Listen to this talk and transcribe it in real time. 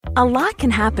A lot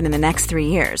can happen in the next 3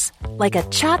 years. Like a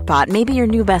chatbot may be your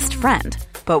new best friend.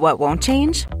 But what won't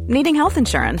change? Needing health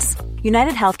insurance.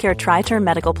 United Healthcare Tri-Term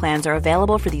Medical Plans are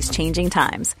available for these changing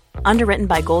times. Underwritten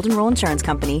by Golden Rule Insurance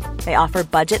Company, they offer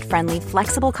budget-friendly,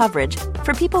 flexible coverage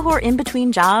for people who are in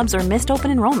between jobs or missed open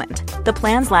enrollment. The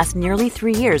plans last nearly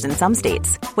 3 years in some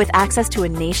states, with access to a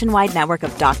nationwide network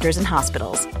of doctors and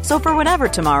hospitals. So for whatever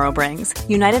tomorrow brings,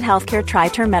 United Healthcare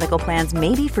Tri-Term Medical Plans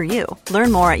may be for you.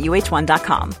 Learn more at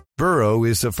uh1.com. Burrow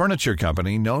is a furniture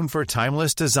company known for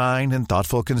timeless design and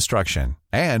thoughtful construction,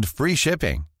 and free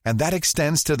shipping, and that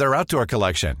extends to their outdoor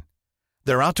collection.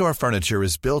 Their outdoor furniture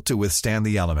is built to withstand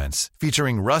the elements,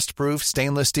 featuring rust-proof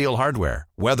stainless steel hardware,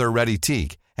 weather-ready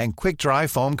teak, and quick-dry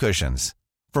foam cushions.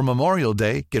 For Memorial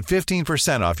Day, get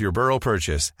 15% off your Burrow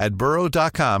purchase at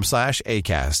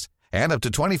burrow.com/acast, and up to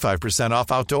 25%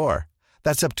 off outdoor.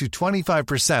 That's up to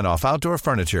 25% off outdoor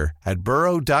furniture at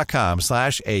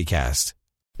burrow.com/acast.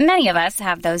 Many of us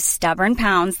have those stubborn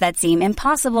pounds that seem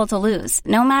impossible to lose,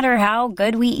 no matter how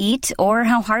good we eat or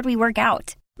how hard we work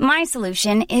out. My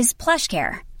solution is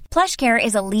PlushCare. PlushCare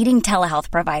is a leading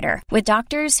telehealth provider with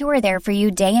doctors who are there for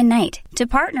you day and night to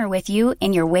partner with you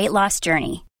in your weight loss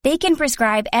journey. They can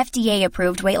prescribe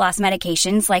FDA-approved weight loss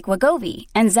medications like Wegovy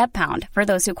and Zepbound for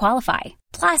those who qualify.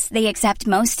 Plus, they accept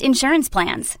most insurance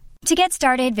plans. To get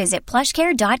started, visit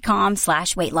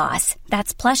plushcare.com/weightloss.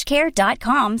 That's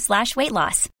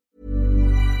plushcare.com/weightloss.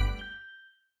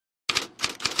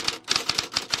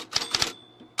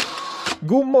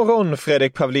 God morgon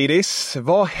Fredrik Pavlidis.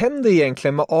 Vad händer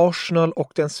egentligen med Arsenal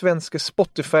och den svenska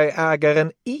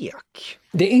Spotify-ägaren Ek?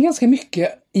 Det är ganska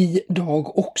mycket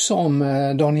idag också om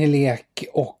Daniel Ek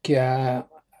och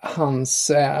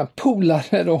hans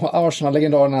polare då,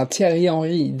 Arsenal-legendarerna Thierry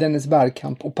Henry, Dennis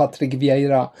Bergkamp och Patrick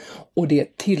Vieira och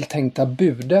det tilltänkta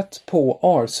budet på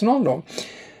Arsenal då.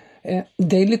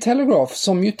 Daily Telegraph,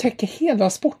 som ju täcker hela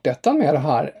sportettan med det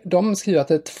här, de skriver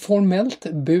att ett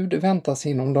formellt bud väntas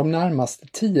inom de närmaste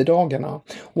 10 dagarna.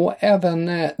 Och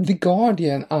även The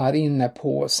Guardian är inne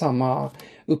på samma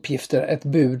uppgifter, ett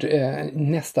bud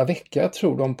nästa vecka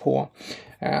tror de på.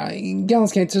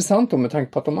 Ganska intressant då med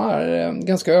tanke på att de är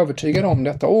ganska övertygade om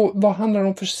detta. Och vad handlar det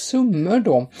om för summor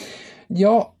då?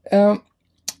 Ja,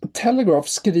 Telegraph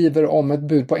skriver om ett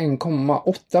bud på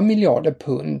 1,8 miljarder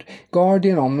pund.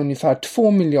 Guardian om ungefär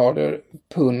 2 miljarder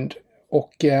pund.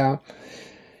 Och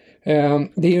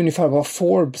det är ungefär vad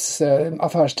Forbes,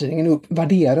 affärstidningen,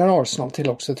 värderar Arsenal till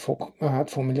också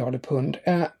 2 miljarder pund.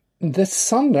 The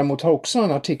Sun däremot har också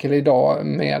en artikel idag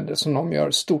med, som de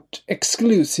gör stort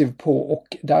exclusive på,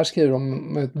 och där skriver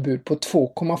de ett bud på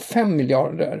 2,5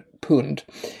 miljarder pund.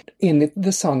 Enligt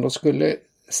The Sun då skulle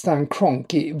Stan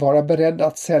Kroenke vara beredd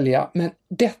att sälja, men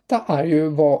detta är ju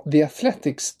vad The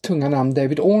Athletics tunga namn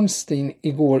David Ornstein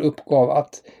igår uppgav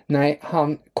att nej,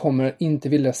 han kommer inte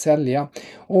vilja sälja.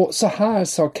 Och så här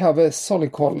sa Kaveh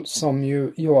Solikol, som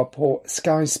ju jobbar på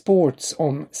Sky Sports,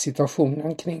 om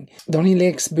situationen kring Daniel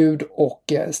Eks bud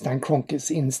och Stan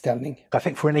Kroenkes inställning. I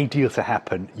think for any deal to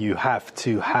happen, you have to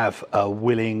have a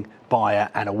willing buyer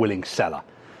and a willing seller.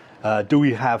 Do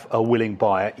we have a willing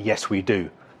buyer? Yes, we do.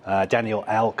 Daniel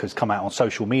Elk has come out on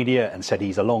social media and said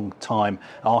he's a long-time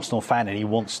Arsenal fan and he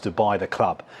wants to buy the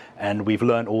club. And we've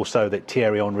learned also that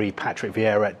Thierry Henry, Patrick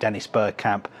Vieira, Dennis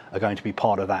Bergkamp are going to be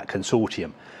part of that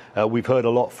consortium. We've heard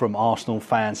a lot from Arsenal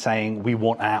fans saying we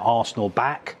want our Arsenal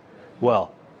back.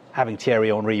 Well, having Thierry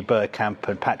Henry, Bergkamp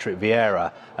and Patrick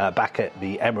Vieira back at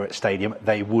the Emirates Stadium,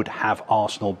 they would have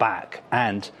Arsenal back.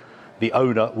 And the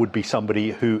owner would be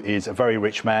somebody who is a very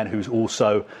rich man who's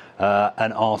also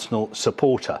an Arsenal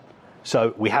supporter.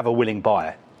 So we have a willing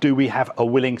buyer. Do we have a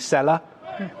willing seller?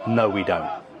 No, we don't.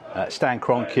 Stan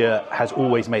Kroenke has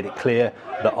always made it clear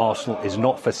that Arsenal is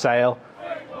not for sale.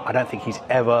 I don't think he's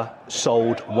ever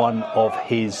sold one of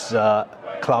his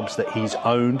clubs that he's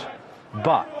owned.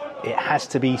 But it has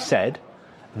to be said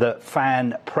that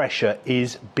fan pressure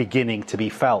is beginning to be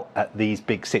felt at these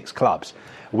big six clubs.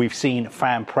 We've seen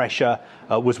fan pressure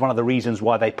was one of the reasons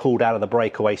why they pulled out of the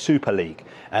breakaway Super League.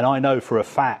 And I know for a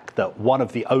fact that one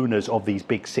of the owners of these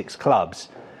big six clubs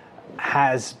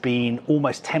has been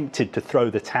almost tempted to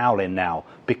throw the towel in now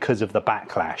because of the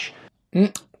backlash.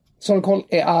 Solkol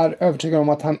är övertygad om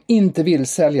att han inte vill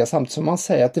sälja, samtidigt som man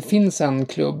säger att det finns en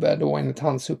klubb då enligt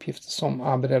hans uppgifter som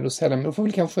är beredd att sälja. Men då får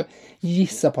vi kanske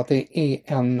gissa på att det är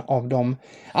en av de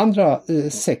andra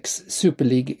 6 Super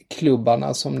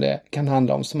League-klubbarna som det kan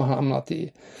handla om, som har hamnat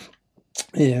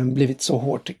blivit så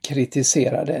hårt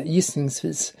kritiserade.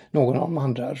 Gissningsvis någon av de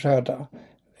andra röda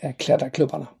klädda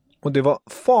klubbarna. Och det var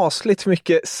fasligt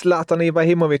mycket Zlatan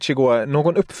Ibrahimovic igår.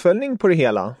 Någon uppföljning på det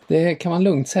hela? Det kan man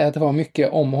lugnt säga att det var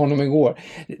mycket om honom igår.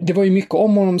 Det var ju mycket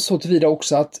om honom så tillvida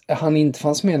också att han inte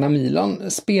fanns med när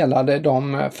Milan spelade.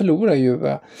 De förlorade ju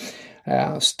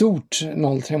stort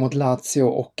 0-3 mot Lazio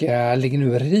och ligger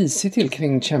nu risigt till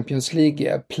kring Champions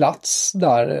League-plats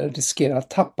där riskerar att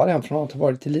tappa den från att ha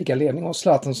varit i ligaledning, och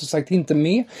Zlatan som sagt inte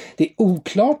med. Det är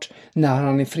oklart när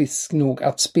han är frisk nog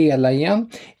att spela igen,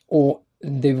 och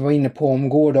det vi var inne på om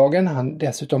gårdagen, han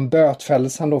dessutom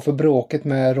bötfälldes han då för bråket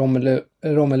med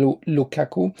Romelu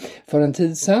Lukaku för en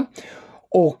tid sedan,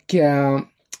 och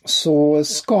så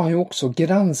ska han ju också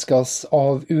granskas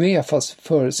av UEFA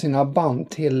för sina band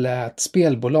till ett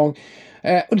spelbolag.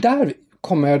 Och där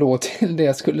kommer jag då till det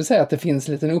jag skulle säga, att det finns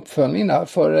en liten uppföljning där.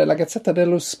 För La Gazzetta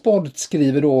dello Sport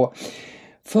skriver då: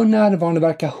 för närvarande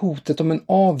verkar hotet om en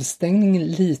avstängning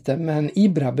lite, men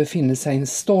Ibra befinner sig i en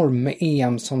storm med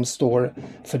EM som står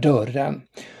för dörren.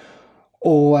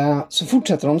 Och så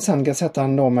fortsätter de sen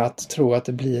Gazettan då med att tro att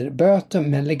det blir böter,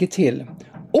 men lägger till: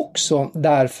 också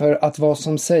därför att vad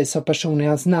som sägs av personer i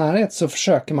hans närhet så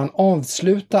försöker man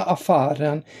avsluta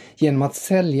affären genom att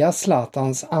sälja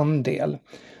Zlatans andel.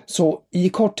 Så i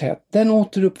korthet, den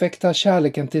återuppväckta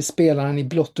kärleken till spelaren i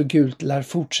blått och gult lär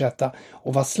fortsätta,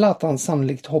 och vad Zlatan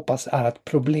sannolikt hoppas är att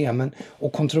problemen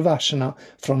och kontroverserna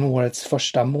från årets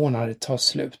första månader tar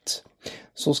slut.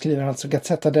 Så skriver alltså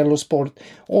Gazzetta dello Sport,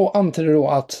 och antyder då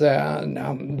att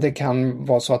det kan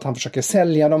vara så att han försöker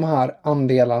sälja de här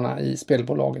andelarna i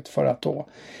spelbolaget för att då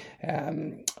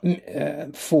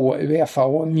få UEFA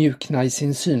att mjukna i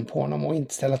sin syn på honom och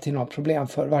inte ställa till några problem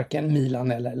för varken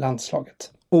Milan eller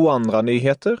landslaget. Och andra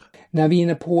nyheter? När vi är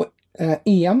inne på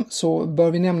EM så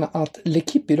bör vi nämna att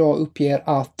L'Equipe idag uppger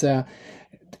att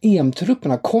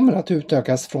EM-trupperna kommer att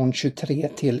utökas från 23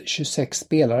 till 26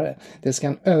 spelare. Det ska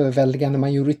en överväldigande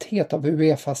majoritet av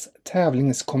UEFAs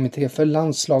tävlingskommitté för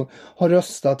landslag ha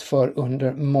röstat för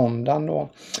under måndagen.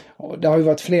 Och det har ju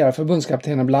varit flera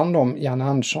förbundskaptener, bland dem Jan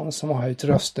Andersson, som har höjt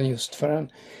rösten just för en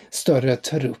större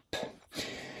trupp.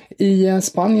 I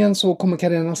Spanien så kommer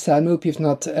Cadena Ser med uppgiften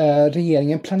att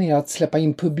regeringen planerar att släppa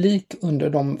in publik under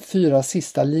de 4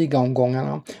 sista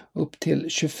ligaomgångarna. Upp till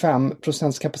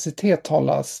 25% kapacitet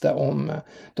talas det om,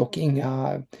 dock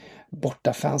inga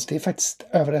bortafans. Det är faktiskt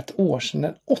över ett år sedan,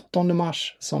 den 8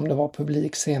 mars, som det var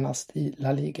publik senast i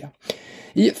La Liga.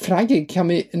 I Frankrike kan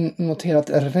vi notera att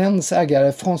Rennes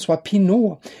ägare François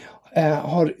Pinault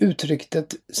har uttryckt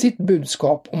sitt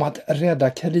budskap om att rädda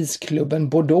krisklubben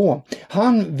Bordeaux.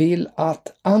 Han vill att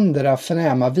andra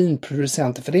förnäma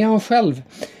vinproducenter, för det är han själv,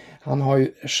 han har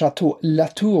ju Chateau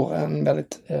Latour, en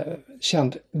väldigt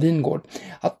känd vingård,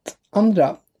 att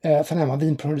andra förnäma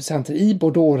vinproducenter i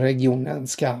Bordeaux-regionen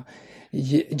ska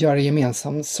göra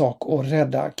gemensam sak och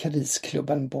rädda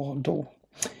krisklubben Bordeaux.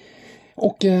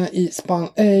 Och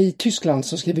i Tyskland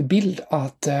så skriver Bild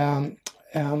att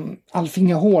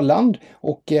Alf-Inge Haaland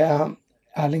och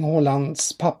Erling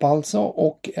Haalands pappa alltså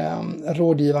och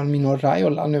rådgivaren Mino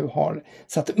Raiola nu har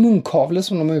satt munkavle,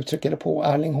 som de uttrycker det, på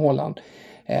Erling Haaland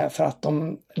för att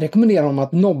de rekommenderar honom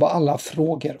att nobba alla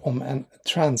frågor om en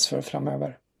transfer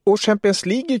framöver. Och Champions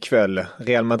League ikväll,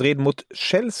 Real Madrid mot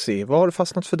Chelsea, vad har du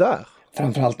fastnat för där?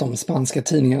 Framförallt de spanska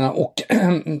tidningarna och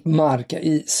Marca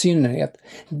i synnerhet.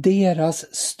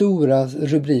 Deras stora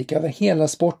rubrik över hela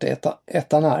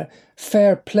sportettan är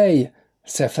Fair Play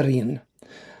Seferin.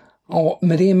 Och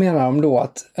med det menar de då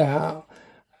att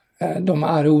de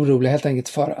är oroliga helt enkelt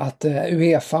för att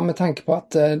UEFA, med tanke på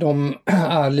att de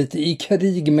är lite i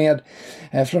krig med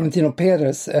Florentino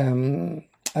Pérez,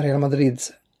 Real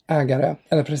Madrids ägare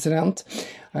eller president,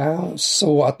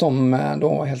 så att de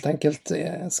då helt enkelt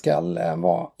ska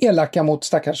vara elaka mot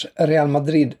stackars Real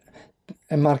Madrid.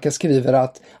 Marca skriver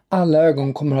att alla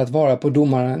ögon kommer att vara på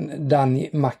domaren Dani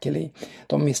Makeli.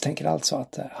 De misstänker alltså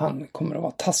att han kommer att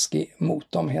vara taskig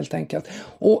mot dem helt enkelt.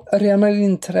 Och Real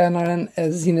Madrid-tränaren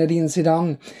Zinedine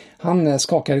Zidane, han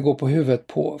skakade igår på huvudet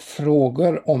på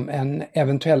frågor om en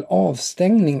eventuell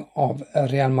avstängning av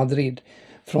Real Madrid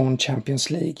från Champions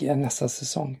League nästa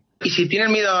säsong. Y si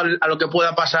tienen miedo a lo que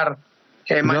pueda pasar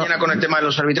mañana con el tema de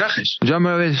los arbitrajes. Ya me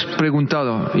habéis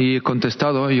preguntado y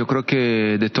contestado. Yo creo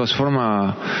que de todas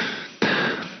formas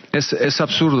es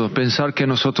absurdo pensar que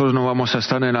nosotros no vamos a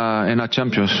estar en la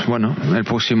Champions, bueno, el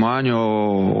próximo año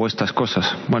o estas cosas.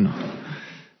 Bueno,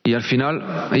 y al final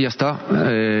ya está,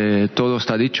 todo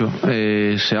está dicho.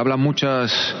 Se habla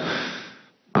muchas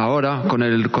ahora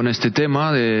con este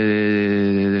tema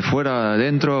de fuera,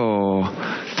 adentro,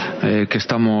 que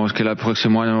el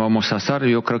próximo año vamos a estar.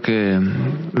 Yo creo que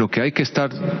lo que hay que estar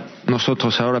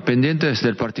nosotros ahora pendientes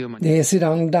del partido. Det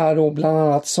Zidane där då bland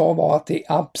annat sa var att det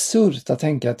är absurt att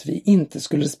tänka att vi inte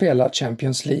skulle spela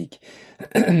Champions League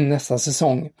nästa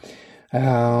säsong.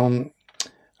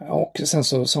 Och sen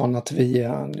så sa han att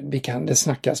det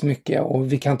snackas mycket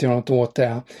och vi kan inte göra något åt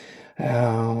det.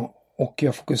 Och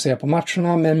jag fokuserar på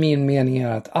matcherna, men min mening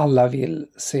är att alla vill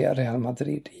se Real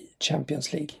Madrid i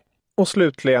Champions League. Och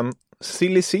slutligen,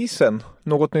 silly season.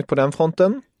 Något nytt på den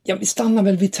fronten? Ja, vi stannar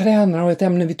väl vid tränare och ett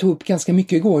ämne vi tog upp ganska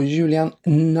mycket igår. Julian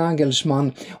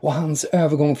Nagelsmann och hans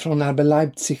övergång från RB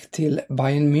Leipzig till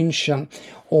Bayern München.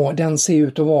 Och den ser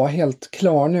ut att vara helt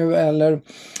klar nu, eller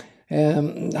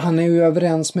han är ju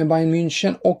överens med Bayern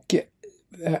München och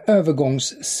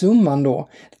övergångssumman då,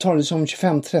 det talades om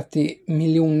 25-30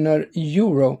 miljoner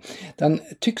euro. Den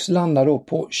tycks landa då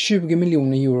på 20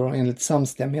 miljoner euro enligt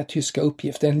samstämmiga tyska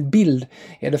uppgifter. En bild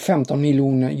är det 15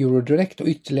 miljoner euro direkt och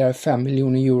ytterligare 5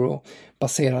 miljoner euro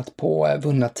baserat på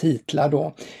vunna titlar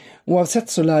då. Oavsett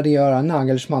så lär det göra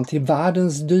Nagelsmann till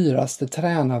världens dyraste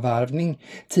tränarvärvning.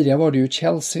 Tidigare var det ju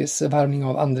Chelseas värvning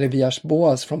av André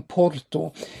Villas-Boas från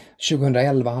Porto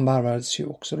 2011. Han värvades ju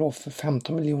också då för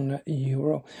 15 miljoner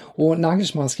euro. Och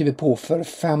Nagelsmann skriver på för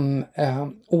 5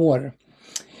 år.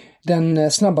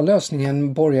 Den snabba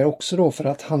lösningen borgar också då för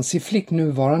att Hansi Flick,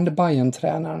 nuvarande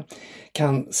Bayern-tränaren,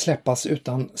 kan släppas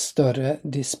utan större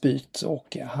dispyt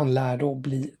och han lär då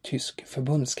bli tysk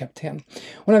förbundskapten.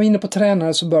 Och när vi är inne på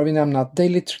tränare så bör vi nämna att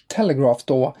Daily Telegraph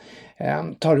då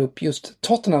tar upp just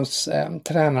Tottenhams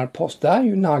tränarpost där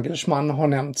ju Nagelsmann har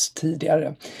nämnts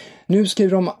tidigare. Nu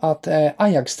skriver de att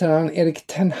Ajax-tränaren Erik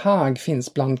Ten Hag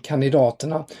finns bland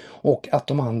kandidaterna och att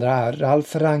de andra är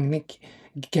Ralf Rangnick,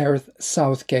 Gareth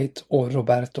Southgate och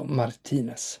Roberto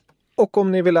Martinez. Och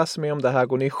om ni vill läsa mer om det här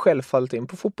går ni självfallet in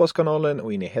på Fotbollskanalen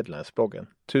och in i Headlines-bloggen.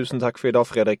 Tusen tack för idag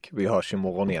Fredrik, vi hörs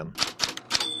imorgon igen.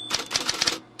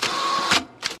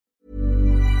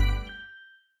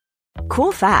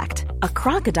 Cool fact, a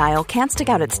crocodile can't stick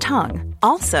out its tongue.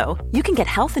 Also, you can get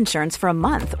health insurance for a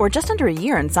month or just under a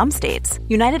year in some states.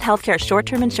 United Healthcare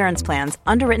short-term insurance plans,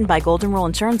 underwritten by Golden Rule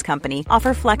Insurance Company,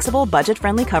 offer flexible,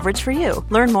 budget-friendly coverage for you.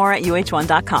 Learn more at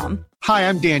uh1.com. Hi,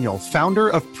 I'm Daniel, founder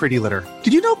of Pretty Litter.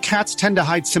 Did you know cats tend to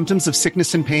hide symptoms of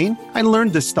sickness and pain? I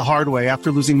learned this the hard way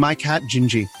after losing my cat,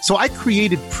 Gingy. So I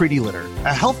created Pretty Litter,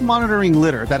 a health monitoring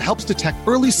litter that helps detect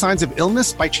early signs of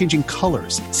illness by changing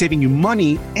colors, saving you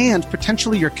money and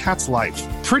potentially your cat's life.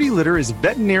 Pretty Litter is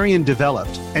veterinarian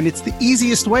developed, and it's the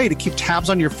easiest way to keep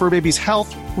tabs on your fur baby's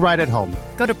health right at home.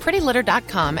 Go to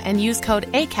prettylitter.com and use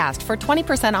code ACAST for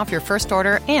 20% off your first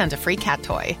order and a free cat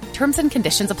toy. Terms and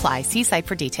conditions apply. See site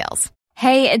for details.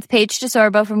 Hey, it's Paige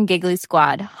DeSorbo from Giggly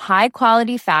Squad. High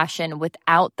quality fashion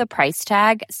without the price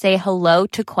tag. Say hello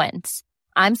to Quince.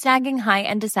 I'm snagging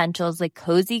high-end essentials like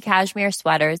cozy cashmere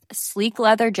sweaters, sleek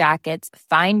leather jackets,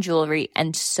 fine jewelry,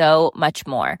 and so much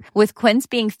more. With Quince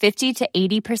being 50 to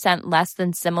 80% less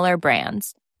than similar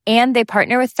brands. And they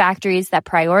partner with factories that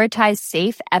prioritize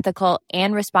safe, ethical,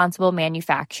 and responsible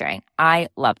manufacturing. I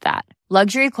love that.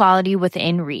 Luxury quality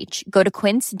within reach. Go to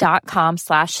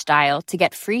quince.com/style to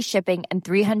get free shipping and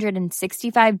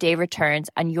 365-day returns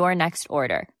on your next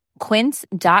order.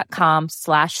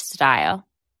 Quince.com/style.